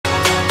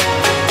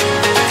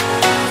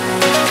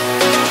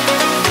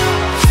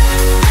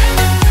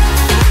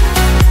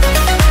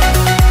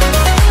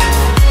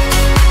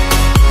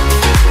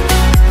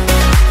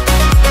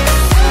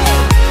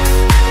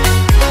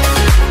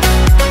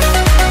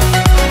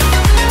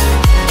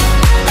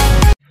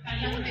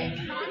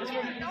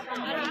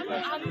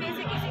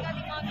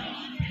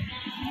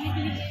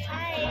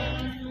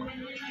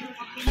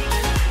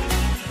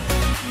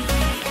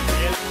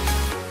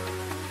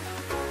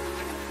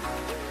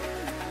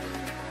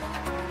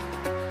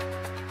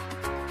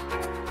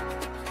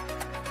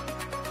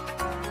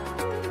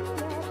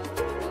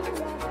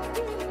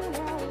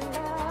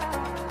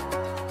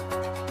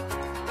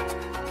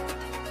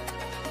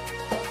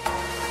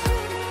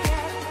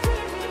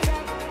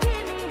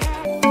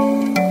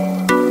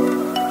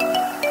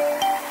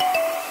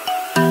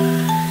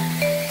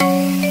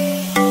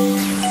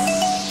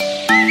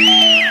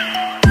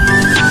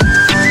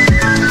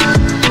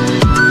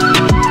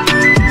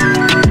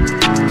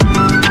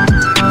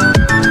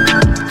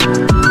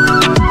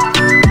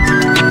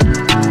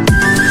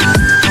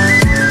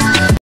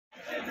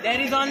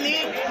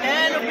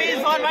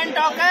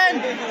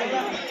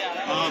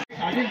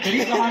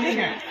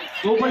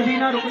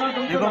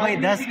देखो भाई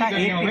 10 का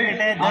एक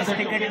टिकट है, 10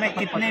 टिकट में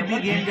कितने भी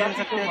गेम खेल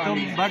सकते हो तुम,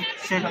 बट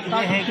शर्त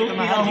ये है कि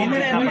तुम्हें हर गेम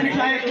जीतना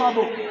पड़ेगा।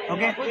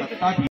 ओके,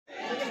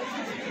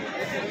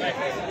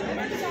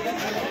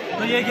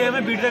 तो ये गेम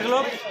है बीट द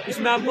क्लॉक।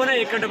 इसमें आपको ना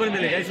 1 का डबल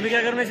मिलेगा। इसमें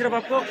क्या करना है, सिर्फ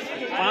आपको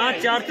 5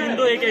 4 3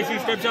 2 1 ऐसी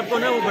स्टेप से आपको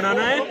ना वो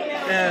बनाना है,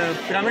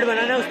 पिरामिड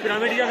बनाना है। उस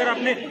पिरामिड की अगर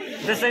आपने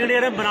 10 सेकंड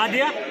एरिया बना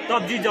दिया तो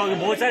आप जीत जाओगे।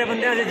 बहुत सारे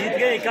बंदे ऐसे जीत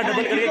गए, 1 का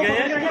डबल करके गए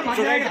हैं।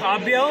 तो गाइस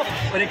आप भी आओ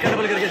और 1 का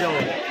डबल करके जाओ।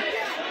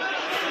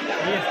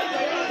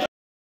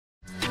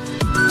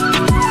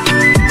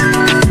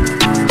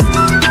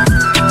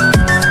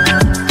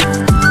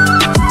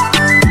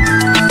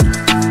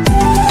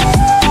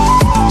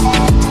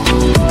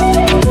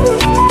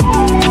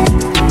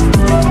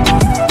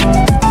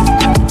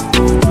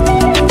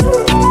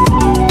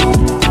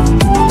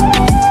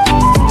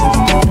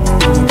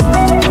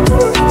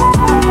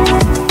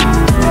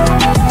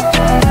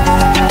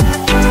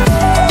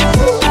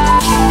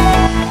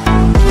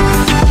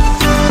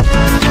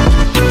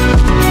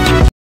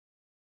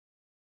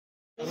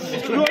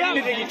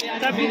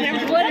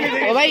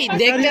 ओ भाई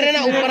देखते रहे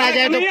ना, ऊपर आ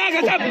जाए तो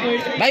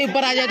भाई,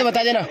 ऊपर आ जाए तो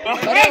बता देना।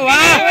 अरे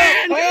वाह,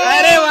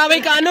 अरे वाह भाई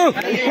कानू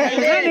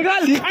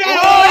निकाल,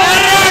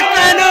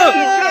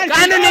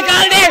 कानू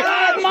निकाल दे।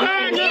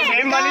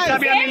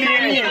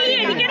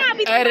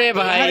 अरे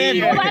भाई,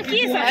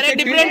 अरे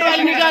डिफरेंट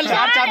वाली निकाल।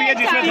 4 चाबी है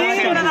जिसमें 2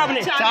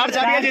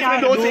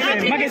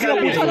 मैं किसी को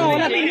पूछा ना,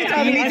 होला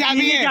 3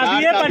 चाबी है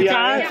पर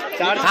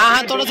 4।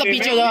 हाँ थोड़ा सा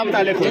पीछे हो जाओ आप।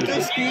 लगा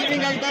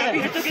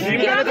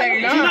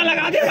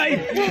दे भाई।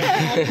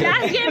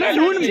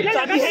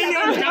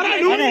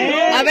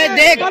 अबे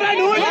देख,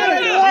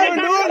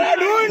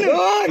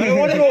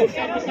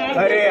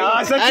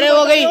 अरे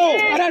हो गई।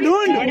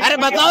 अरे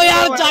बताओ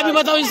यार, चाबी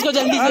बताओ इसको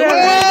जल्दी से।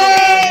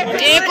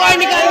 एक और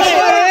निकाल दे।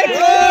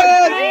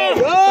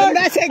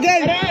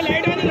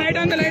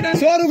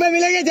 100 रुपए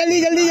मिलेंगे,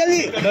 जल्दी जल्दी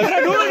जल्दी।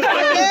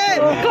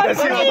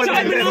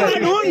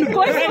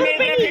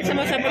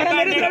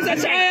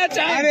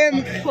 अरे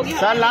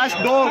सर लास्ट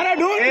 2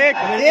 1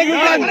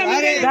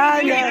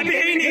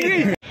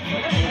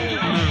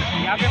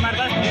 यहाँ पे हमारे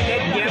पास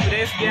गेम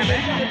रेस गेम है।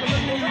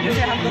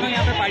 जैसे हम दोनों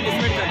यहाँ पे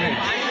पार्टिसिपेट कर रहे हैं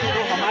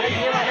तो हमारे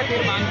गेम आगे फिर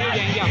मांग के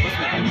जाएंगे आपस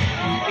में,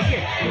 ठीक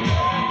है।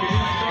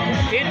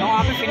 फिर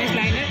वहाँ पे फिनिश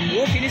लाइन है,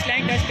 वो फिनिश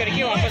लाइन टच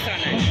करके वापस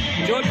आना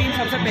है। जो टीम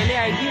सबसे पहले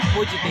आएगी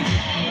वो जीतेगी।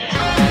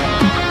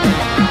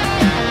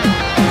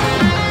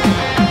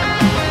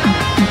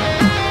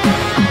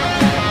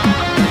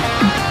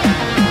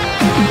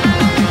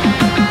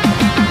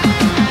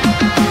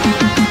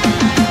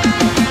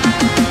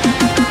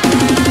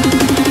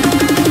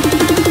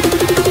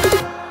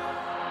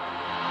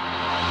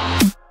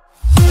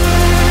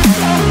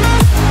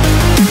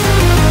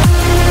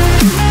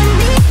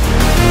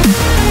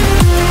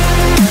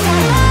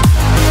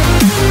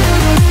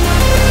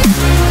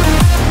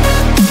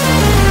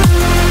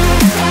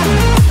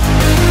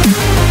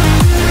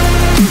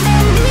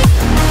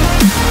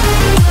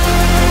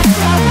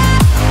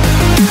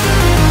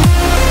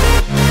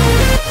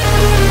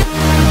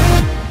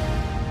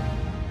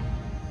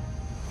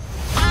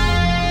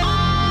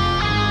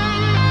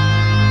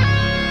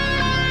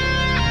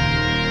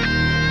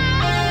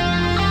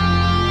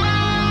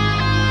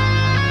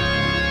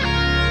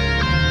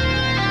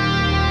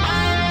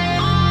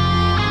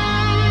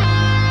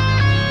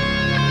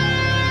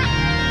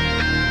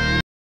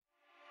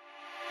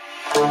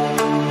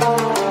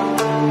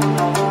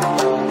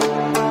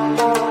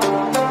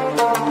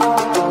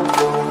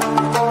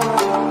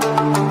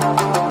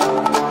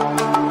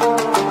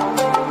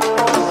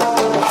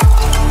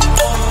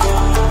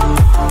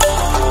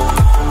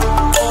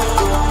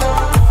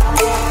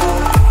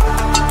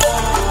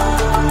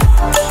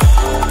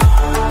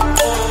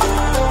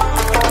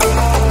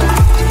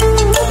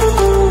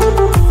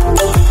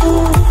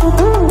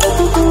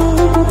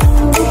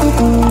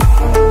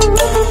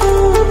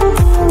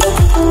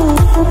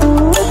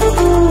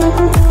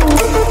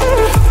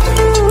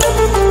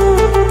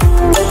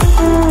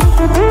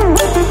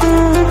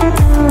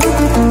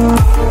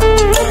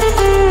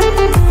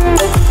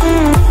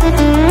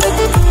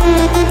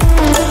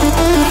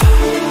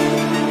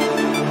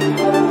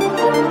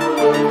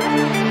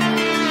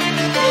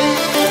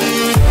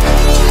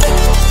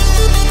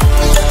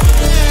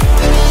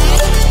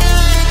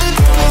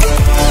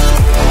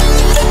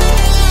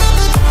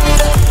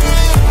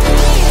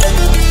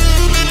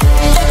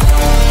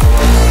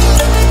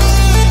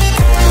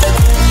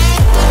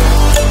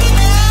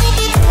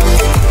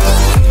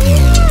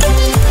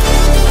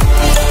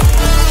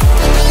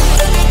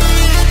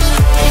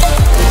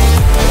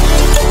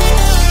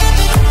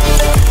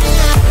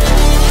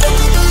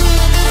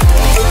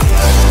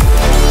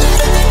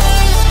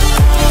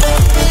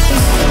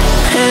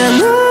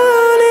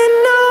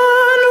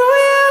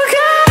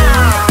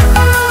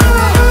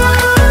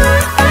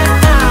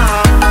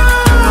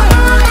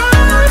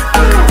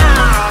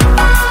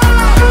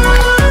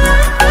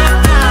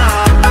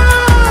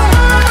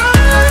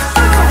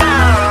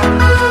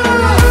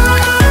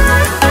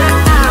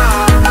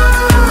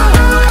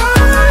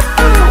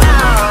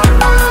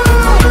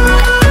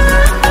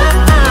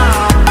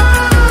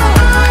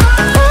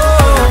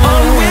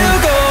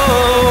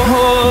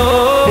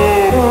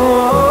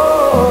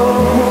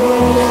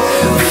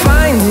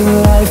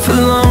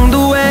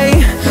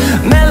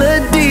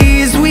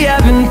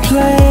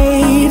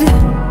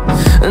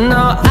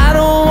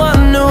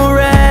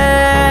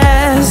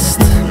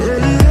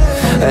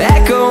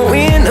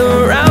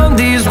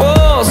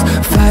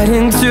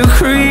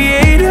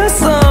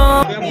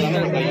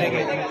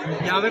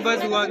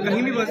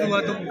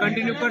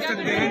 कंटिन्यू कर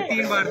सकते हैं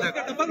 3 बार तक,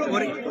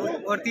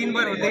 और 3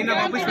 बार होते ही ना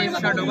वापस फिर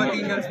स्टार्ट होगा,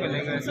 3 चांस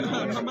मिलेंगे ऐसे।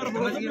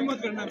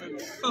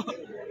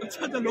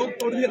 अच्छा तो लोग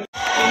तोड़ दिए।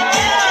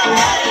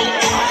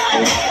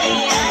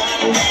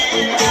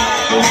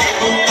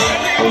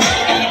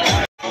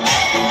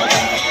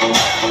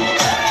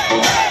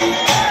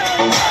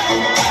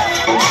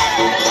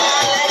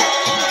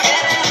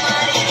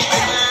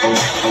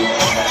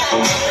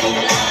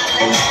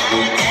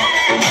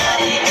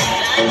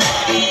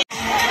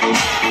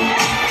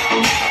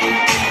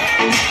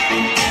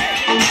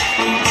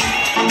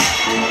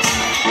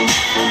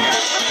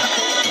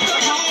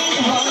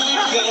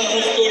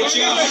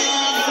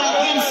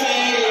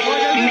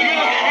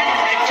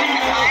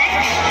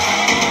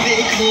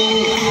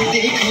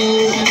 देखो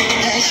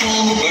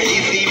शाम बड़ी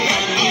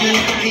दीवानी,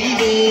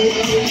 धीरे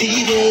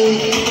धीरे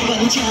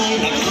बन जाए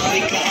न कोई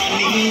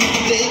कहानी।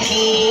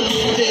 देखो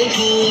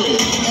देखो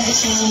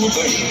शाम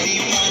बड़ी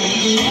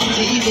दीवानी,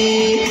 धीरे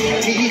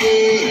धीरे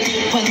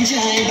बन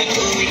जाए न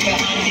कोई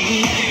कहानी।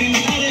 दिन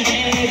भर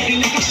है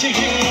दिन कश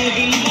है,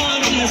 दिन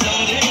भर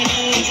नजारे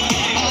हैं,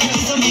 आज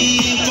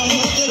जमीन पर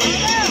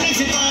तेरे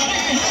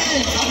सितारे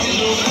हैं। अब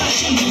लोग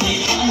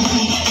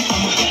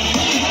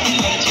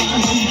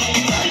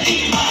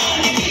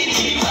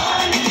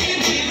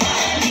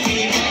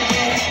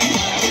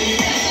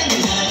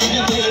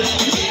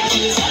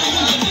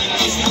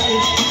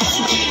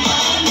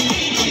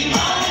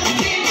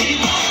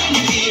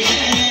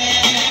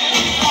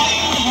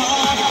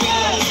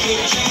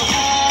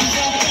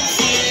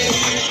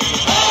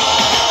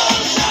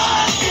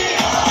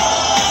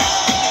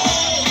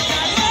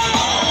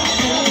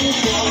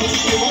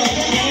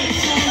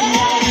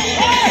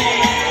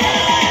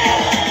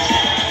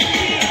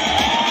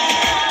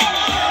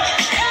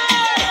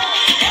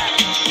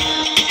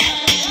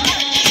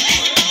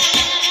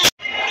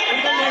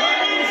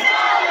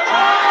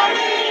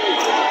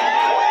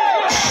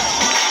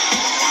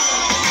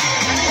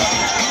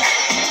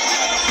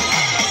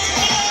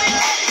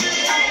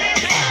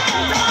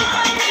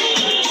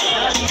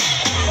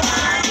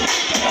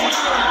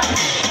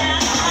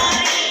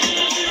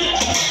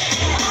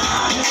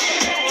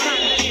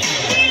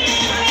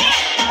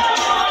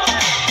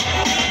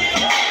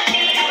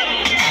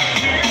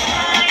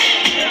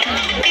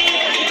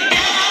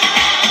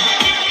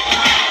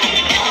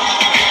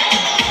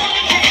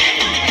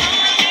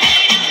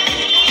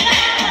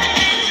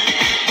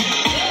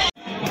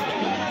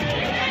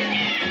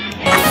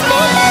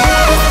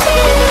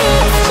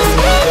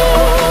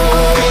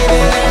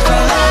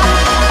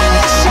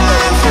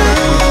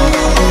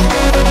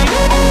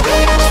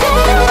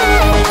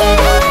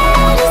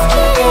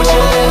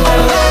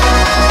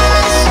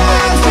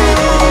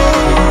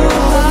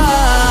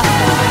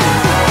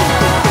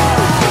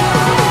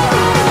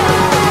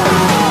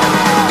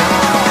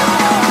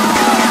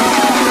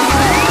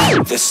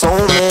There's so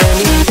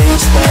many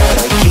things that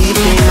I keep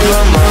in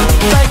my mind,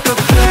 like a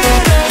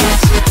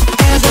past.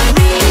 There's a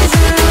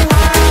reason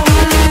why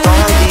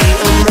all the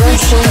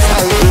emotions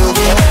I built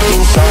up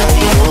inside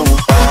you.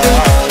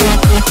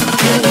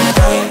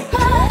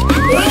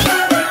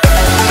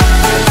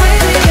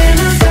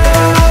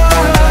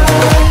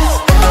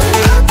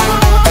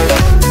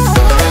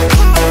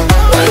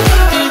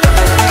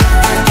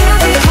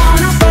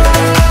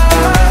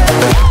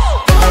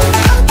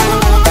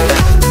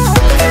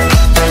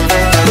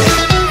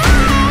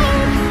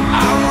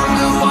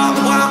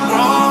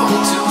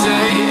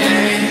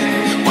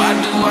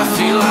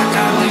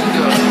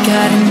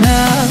 Got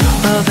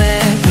enough of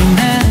every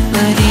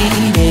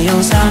melody, they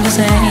all sound the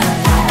same.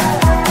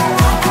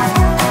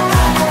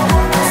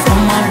 From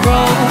my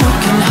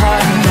broken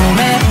heart, no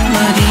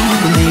remedy,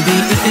 but maybe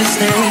if you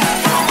stay,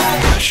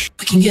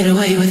 we can get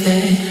away with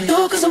it.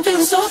 No, 'cause I'm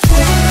feeling so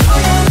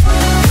free.